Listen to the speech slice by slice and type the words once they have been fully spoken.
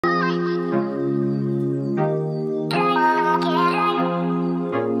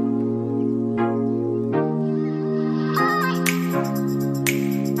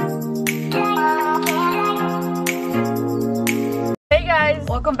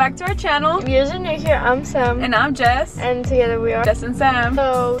welcome back to our channel. If you're new here, I'm Sam. And I'm Jess. And together we are Jess and Sam.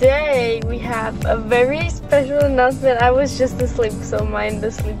 So today we have a very special announcement. I was just asleep, so mind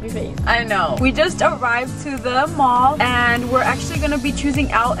the sleepy face. I know. We just arrived to the mall and we're actually gonna be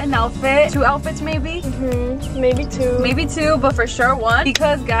choosing out an outfit. 2 outfits maybe? Maybe 2. Maybe 2, but for sure 1.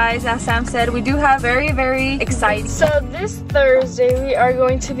 Because guys, as Sam said, we do have very exciting. So this Thursday we are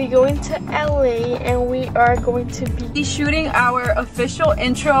going to be going to LA and we are going to be shooting our official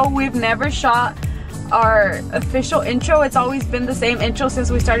intro. We've never shot our official intro. It's always been the same intro since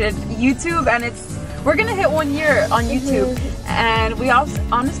we started YouTube, and we're gonna hit 1 year on YouTube. And we also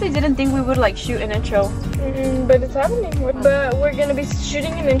honestly didn't think we would like shoot an intro. But it's happening. But we're gonna be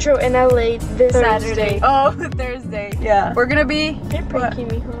shooting an intro in LA this Saturday. Oh, Thursday. Yeah. We're gonna be. You're pranking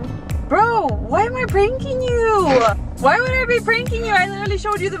me, huh? Bro, why am I pranking you? Why would I be pranking you? I literally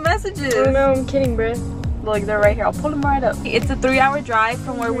showed you the messages. Oh no, I'm kidding, bro. Like, they're right here. I'll pull them right up. It's a 3-hour drive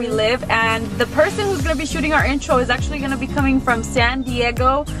from where we live, and the person who's gonna be shooting our intro is actually gonna be coming from San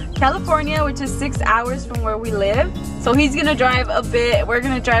Diego, California, which is 6 hours from where we live. So he's gonna drive a bit, we're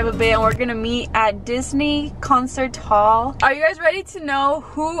gonna drive a bit, and we're gonna meet at Disney Concert Hall. Are you guys ready to know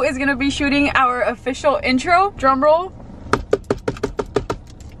who is gonna be shooting our official intro? Drum roll.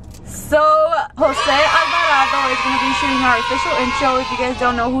 So Jose Alvarado is going to be shooting our official intro. If you guys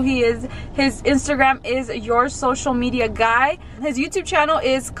don't know who he is, his Instagram is Your Social Media Guy. His YouTube channel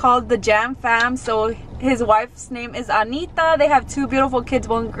is called The Jam Fam. So his wife's name is Anita. They have 2 beautiful kids,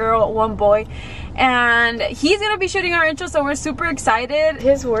 1 girl, 1 boy. And he's going to be shooting our intro, so we're super excited.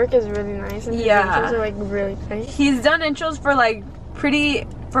 His work is really nice, and his intros are like really nice. He's done intros for like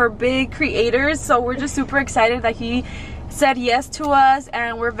for big creators, so we're just super excited that he said yes to us,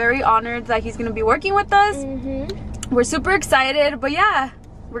 and we're very honored that he's gonna be working with us. We're super excited, but yeah,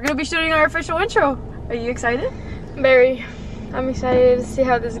 we're gonna be shooting our official intro. Are you excited? Very. I'm excited to see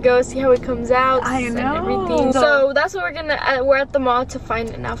how this goes, see how it comes out. I know. And everything. So that's what we're at the mall to find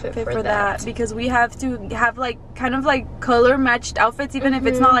an outfit for that. Because we have to have like kind of like color matched outfits, even if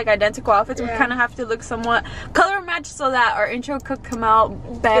it's not like identical outfits. We kind of have to look somewhat color matched so that our intro could come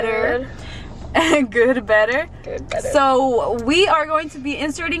out better. Good, better. So we are going to be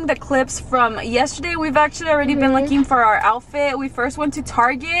inserting the clips from yesterday. We've actually already been looking for our outfit. We first went to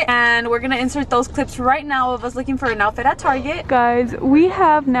Target, and we're gonna insert those clips right now of us looking for an outfit at Target. Guys, we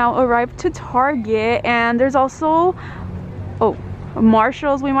have now arrived to Target, and there's also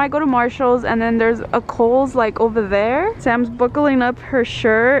Marshall's. We might go to Marshall's, and then there's a Kohl's like over there. Sam's buckling up her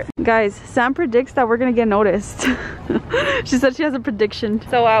shirt. Guys, Sam predicts that we're gonna get noticed. She said she has a prediction.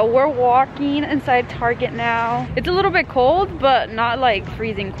 So we're walking inside Target now. It's a little bit cold, but not like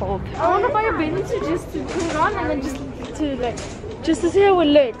freezing cold. I want to buy a bathing suit just to put it on, and then just to see how it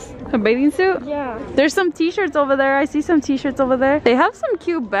looks. A bathing suit? Yeah. There's some t-shirts over there. I see some t-shirts over there. They have some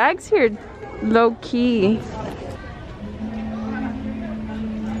cute bags here, low key.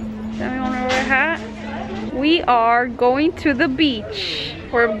 We are going to the beach.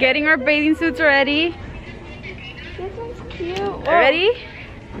 We're getting our bathing suits ready. This one's cute. Ready?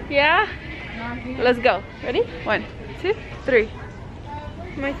 Yeah? Let's go. Ready? 1, 2, 3.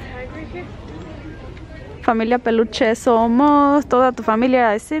 My tag right here. Familia Peluche somos. Toda tu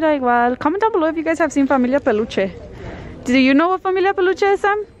familia es igual. Comment down below if you guys have seen Familia Peluche. Do you know what Familia Peluche is,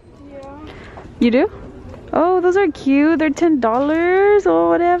 Sam? Yeah. You do? Oh, those are cute. They're $10 or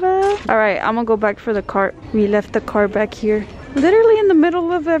whatever. All right, I'm gonna go back for the cart. We left the car back here, literally in the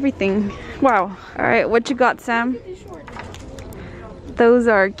middle of everything. Wow. All right, what you got, Sam? Those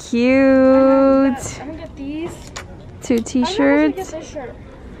are cute. I'm gonna get these. 2 t-shirts. Get this shirt.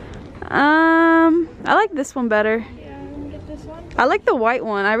 I like this one better. Yeah, I'm gonna get this one. I like the white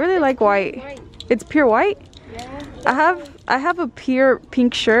one. I really like white. It's pure white? Yeah. I have a pure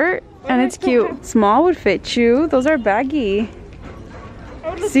pink shirt. And it's cute. Small would fit you. Those are baggy.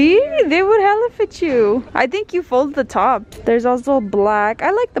 See? They would hella fit you. I think you fold the top. There's also black. I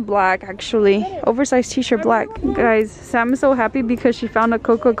like the black, actually. Oversized t-shirt black. Guys, Sam is so happy because she found a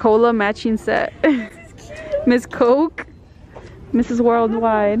Coca-Cola matching set. Miss Coke. Mrs.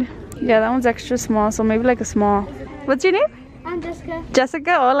 Worldwide. Yeah, that one's extra small, so maybe like a small. What's your name? I'm Jessica.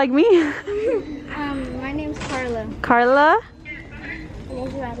 Jessica? Oh, like me? My name's Carla. Carla? My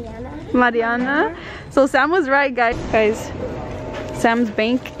name's Mariana. Mariana. So Sam was right, guys. Sam's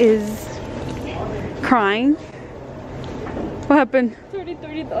bank is crying. What happened? It's already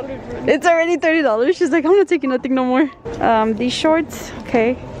 $30. It's already $30. She's like, I'm not taking nothing no more. These shorts,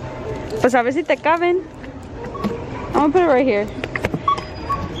 okay. Pues a ver si te caben. I'm gonna put it right here.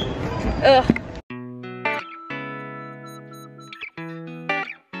 Ugh.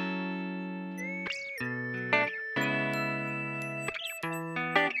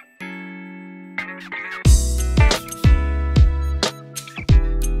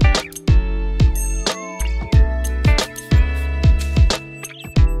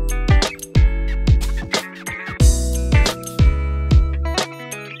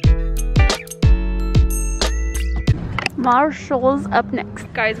 Marshall's up next.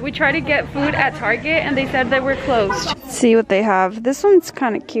 Guys, we tried to get food at Target and they said they were closed. See what they have. This one's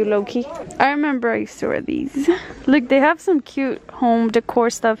kind of cute, low-key. I remember I used to wear these. Look, they have some cute home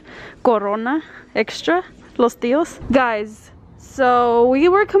decor stuff. Corona extra. Los Tios. Guys, so we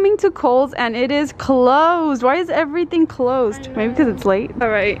were coming to Kohl's and it is closed. Why is everything closed? Maybe because it's late. All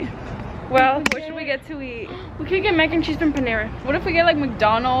right. Well, what should we get to eat? We could get mac and cheese from Panera. What if we get like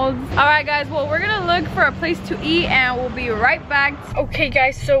McDonald's? All right, guys. Well, we're gonna look for a place to eat and we'll be right back. Okay,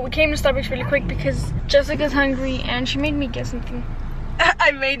 guys. So we came to Starbucks really quick because Jessica's hungry and she made me get something.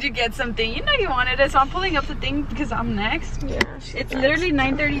 I made you get something. You know you wanted it, so I'm pulling up the thing because I'm next. Yeah. It's literally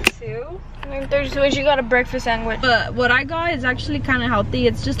 9:32. 9:32 and she got a breakfast sandwich. But what I got is actually kind of healthy.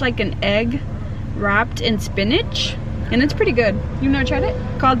 It's just like an egg wrapped in spinach. And it's pretty good. You've never tried it?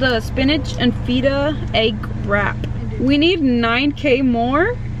 Called the spinach and feta egg wrap. We need 9K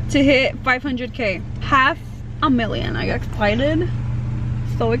more to hit 500K. 500,000. I got excited.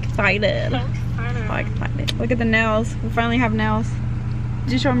 So excited. So excited. Look at the nails. We finally have nails.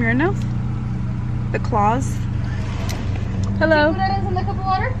 Did you show them your nails? The claws. Hello. Put that in the cup of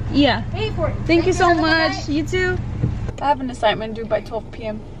water? Yeah. Wait for it. Thank you so much. You too. I have an assignment due by 12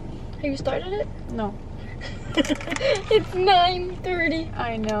 p.m. Have you started it? No. It's 9:30.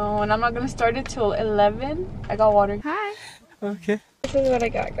 I know, and I'm not gonna start it till 11. I got water. Hi. Okay. This is what I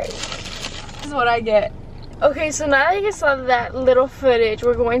got, guys. This is what I get. Okay, so now that you saw that little footage,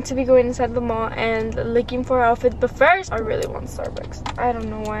 we're going to be going inside the mall and looking for outfits. But first, I really want Starbucks. I don't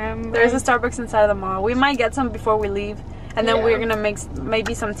know why There's a Starbucks inside the mall. We might get some before we leave, and then Yeah. we're gonna make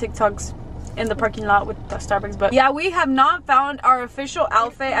maybe some TikToks in the parking lot with the Starbucks. But yeah, we have not found our official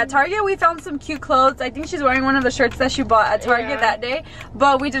outfit at Target. We found some cute clothes. I think she's wearing one of the shirts that she bought at Target that day,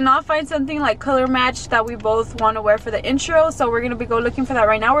 but we did not find something like color match that we both want to wear for the intro. So we're gonna be looking for that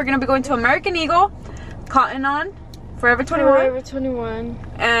right now. We're gonna be going to American Eagle, Cotton On, Forever 21, Forever 21,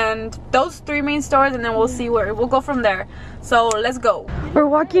 and those 3 main stores, and then we'll see where we'll go from there. So let's go. We're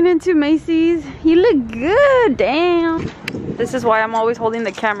walking into Macy's. You look good. Damn. This is why I'm always holding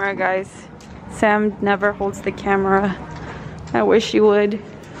the camera, guys. Sam never holds the camera. I wish she would.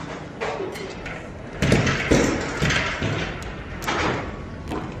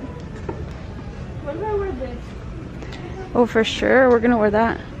 What if I wear this? Oh, for sure. We're gonna wear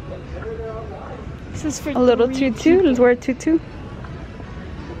that. This is for A little tutu. Let's wear a tutu.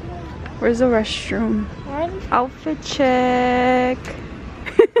 Where's the restroom? What? Outfit check.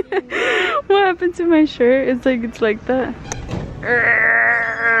 What happened to my shirt? It's like that.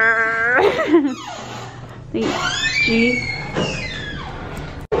 G.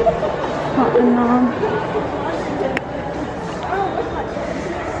 Cotton On.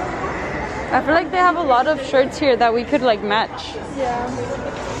 I feel like they have a lot of shirts here that we could like match. Yeah.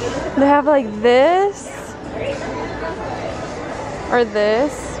 They have like this or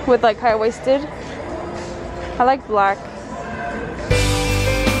this with like high-waisted. I like black.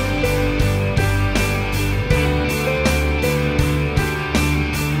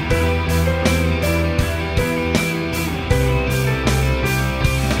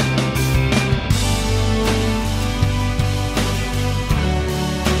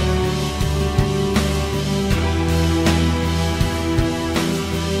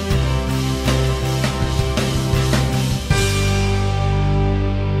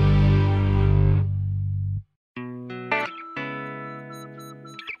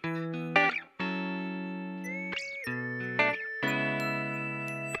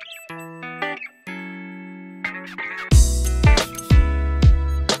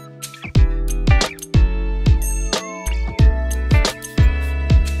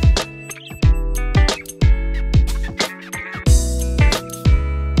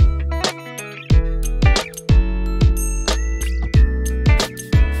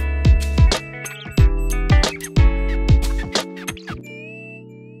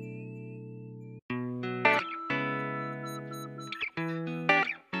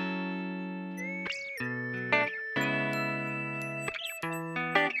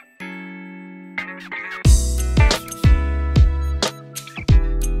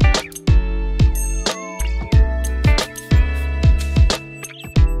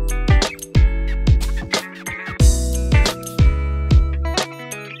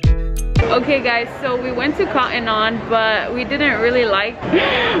 Okay guys, so we went to Cotton On, but we didn't really like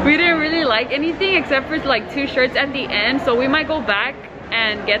anything except for like 2 shirts at the end, so we might go back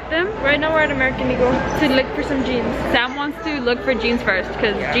and get them. Right now we're at American Eagle to look for some jeans. Sam wants to look for jeans first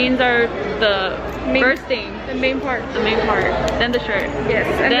because jeans are the first thing. The main part. The main part. Then the shirt. Yes.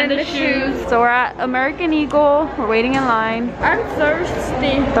 And then the shoes. So we're at American Eagle. We're waiting in line. I'm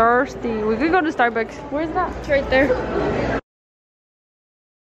thirsty. Thirsty. We could go to Starbucks. Where's that? It's right there.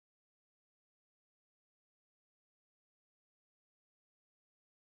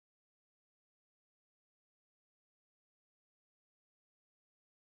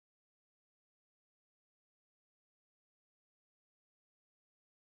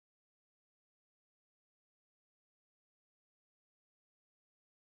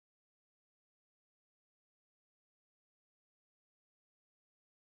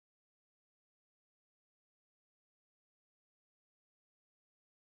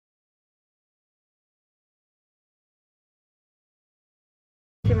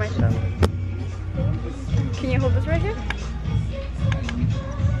 My stuff. Can you hold this right here?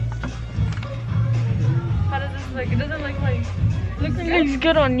 How does this look? It doesn't look like. It looks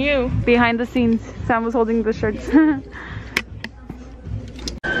good on you. Behind the scenes, Sam was holding the shirts.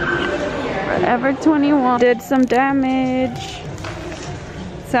 Forever 21 did some damage.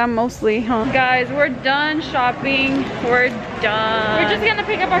 Sam mostly, huh? Guys, we're done shopping. We're done. We're just gonna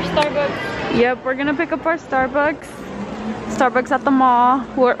pick up our Starbucks. Yep, we're gonna pick up our Starbucks at the mall.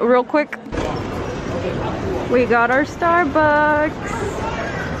 Real quick, we got our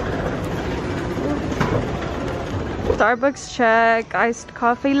Starbucks check. Iced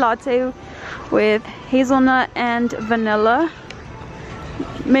coffee latte with hazelnut and vanilla,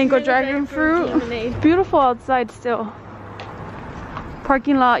 mango dragon fruit. Beautiful outside still.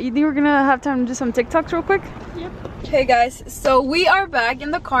 Parking lot. You think we're gonna have time to do some TikToks real quick? Yep. Okay guys, so we are back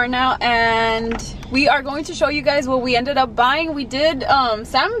in the car now and we are going to show you guys what we ended up buying. We did,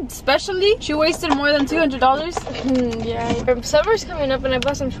 Sam especially, she wasted more than $200. Yeah, summer's coming up and I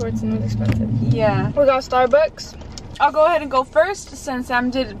bought some shorts and it was expensive. Yeah. We got Starbucks. I'll go ahead and go first since Sam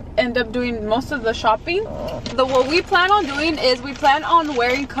did end up doing most of the shopping. What we plan on doing is we plan on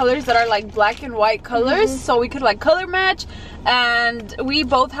wearing colors that are like black and white colors, so we could like color match. And we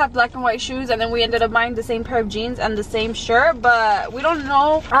both have black and white shoes, and then we ended up buying the same pair of jeans and the same shirt, but we don't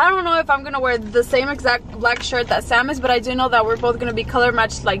know. I don't know if I'm gonna wear the same exact black shirt that Sam is, but I do know that we're both gonna be color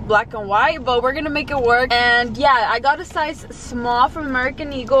matched like black and white, but we're gonna make it work. And yeah, I got a size small from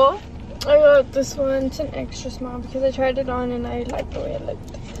American Eagle. I got this one. It's an extra small because I tried it on and I liked the way it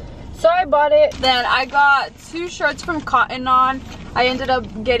looked. So I bought it. Then I got 2 shirts from Cotton On. I ended up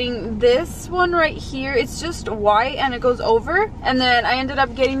getting this one right here. It's just white and it goes over. And then I ended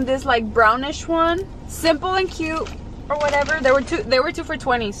up getting this like brownish one. Simple and cute or whatever. They were two for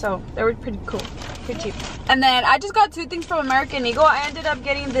 $20, so they were pretty cool. Pretty cheap. And then I just got 2 things from American Eagle. I ended up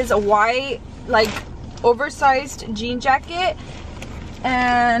getting this white like oversized jean jacket.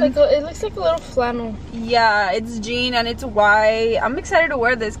 And like it looks like a little flannel. Yeah, it's jean and it's white. I'm excited to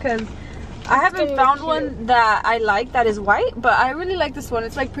wear this because I haven't found one that I like that is white, but I really like this one.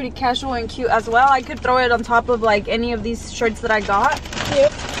 It's like pretty casual and cute as well. I could throw it on top of like any of these shirts that I got.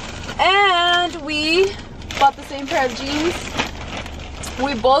 Yep. And we bought the same pair of jeans.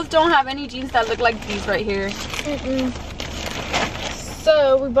 We both don't have any jeans that look like these right here.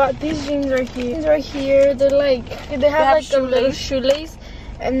 So we bought these jeans right here. They're like, they have like a little shoelace,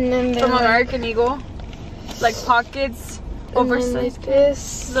 and then from American Eagle, like pockets, oversized, like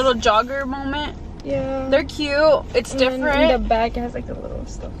this little jogger moment. Yeah, they're cute. It's different. In the back it has like a little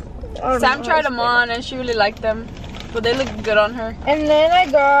stuff. Sam tried them on and she really liked them, but they look good on her. And then I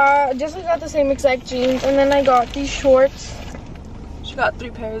got the same exact jeans, and then I got these shorts. She got 3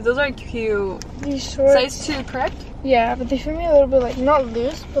 pairs. Those are cute. These shorts. Size 2, correct? Yeah, but they fit me a little bit like not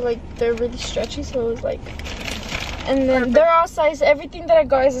loose, but like they're really stretchy, so it was like. And then perfect. They're all size. Everything that I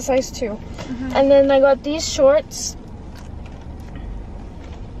got is a size 2. And then I got these shorts.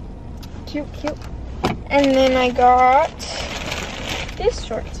 Cute. And then I got these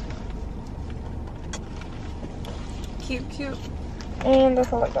shorts. Cute. And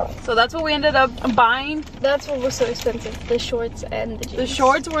that's all I got. So that's what we ended up buying. That's what was so expensive. The shorts and the jeans. The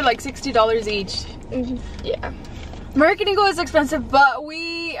shorts were like $60 each. Yeah. American Eagle is expensive, but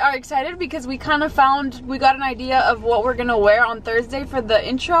we are excited because we got an idea of what we're gonna wear on Thursday for the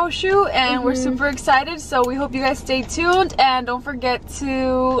intro shoot, and we're super excited. So we hope you guys stay tuned, and don't forget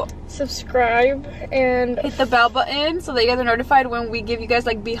to subscribe and hit the bell button so that you guys are notified when we give you guys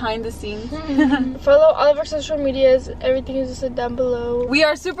like behind the scenes. Follow all of our social medias. Everything is listed down below. We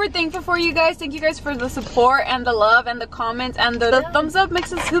are super thankful for you guys. Thank you guys for the support and the love and the comments and the thumbs up.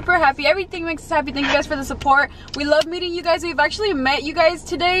 Makes us super happy. Everything makes us happy. Thank you guys for the support. We love meeting you guys. We've actually met you guys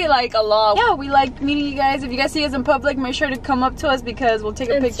today like a lot. Yeah, we like meeting you guys. If you guys see us in public, make sure to come up to us because we'll take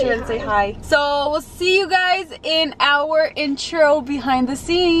a picture and say hi. So we'll see you guys in our intro behind the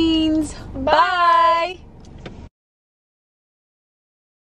scenes. Bye.